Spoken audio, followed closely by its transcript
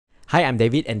Hi, I'm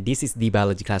David and this is the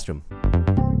Biology Classroom.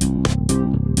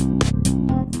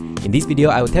 In this video,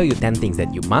 I will tell you 10 things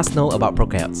that you must know about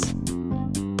prokaryotes.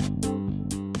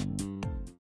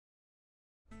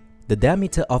 The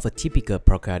diameter of a typical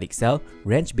prokaryotic cell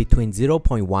ranges between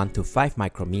 0.1 to 5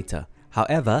 micrometer.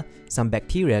 However, some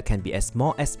bacteria can be as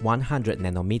small as 100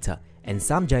 nanometer and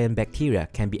some giant bacteria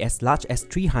can be as large as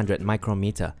 300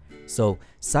 micrometer. So,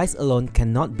 size alone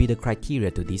cannot be the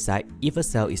criteria to decide if a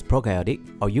cell is prokaryotic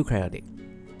or eukaryotic.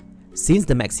 Since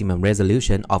the maximum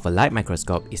resolution of a light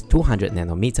microscope is 200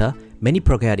 nanometer, many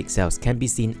prokaryotic cells can be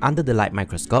seen under the light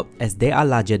microscope as they are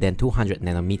larger than 200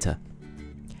 nanometer.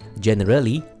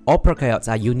 Generally, all prokaryotes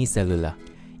are unicellular,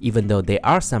 even though there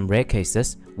are some rare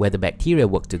cases where the bacteria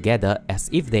work together as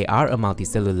if they are a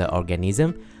multicellular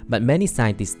organism, but many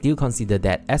scientists still consider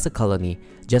that as a colony,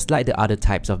 just like the other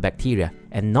types of bacteria,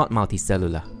 and not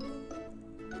multicellular.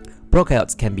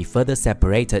 Prokaryotes can be further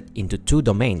separated into two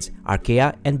domains,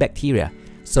 archaea and bacteria.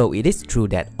 So it is true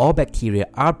that all bacteria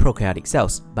are prokaryotic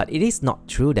cells, but it is not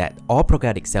true that all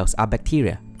prokaryotic cells are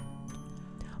bacteria.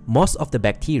 Most of the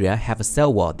bacteria have a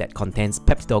cell wall that contains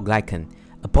peptidoglycan,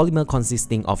 a polymer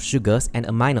consisting of sugars and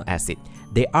amino acid.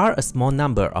 There are a small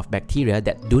number of bacteria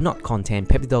that do not contain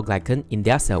peptidoglycan in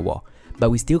their cell wall, but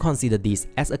we still consider this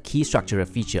as a key structural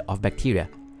feature of bacteria.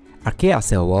 Archaea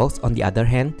cell walls, on the other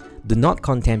hand, do not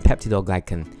contain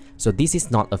peptidoglycan, so this is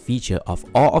not a feature of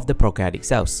all of the prokaryotic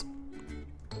cells.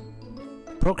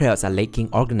 Prokaryotes are lacking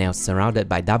organelles surrounded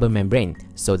by double membrane,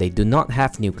 so they do not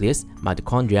have nucleus,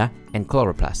 mitochondria, and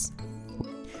chloroplast.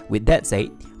 With that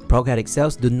said, prokaryotic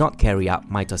cells do not carry out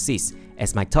mitosis,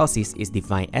 as mitosis is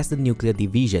defined as the nuclear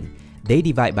division. They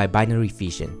divide by binary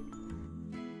fission.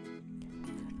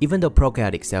 Even though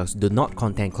prokaryotic cells do not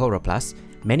contain chloroplast,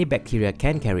 many bacteria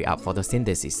can carry out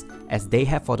photosynthesis, as they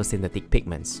have photosynthetic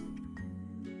pigments.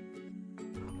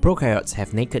 Prokaryotes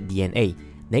have naked DNA.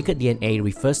 Naked DNA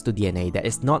refers to DNA that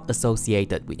is not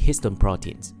associated with histone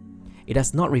proteins. It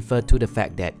does not refer to the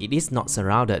fact that it is not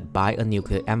surrounded by a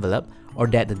nuclear envelope or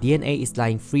that the DNA is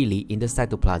lying freely in the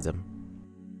cytoplasm.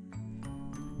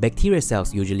 Bacterial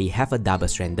cells usually have a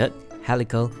double-stranded,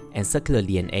 helical, and circular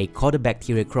DNA called the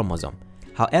bacterial chromosome.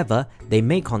 However, they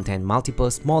may contain multiple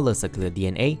smaller circular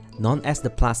DNA known as the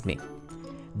plasmid.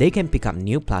 They can pick up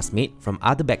new plasmid from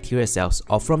other bacterial cells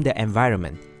or from their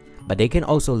environment, but they can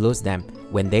also lose them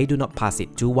when they do not pass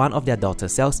it to one of their daughter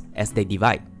cells as they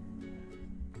divide.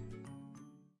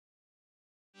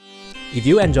 If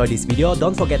you enjoyed this video,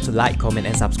 don't forget to like, comment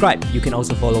and subscribe. You can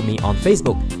also follow me on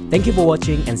Facebook. Thank you for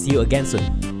watching and see you again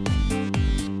soon.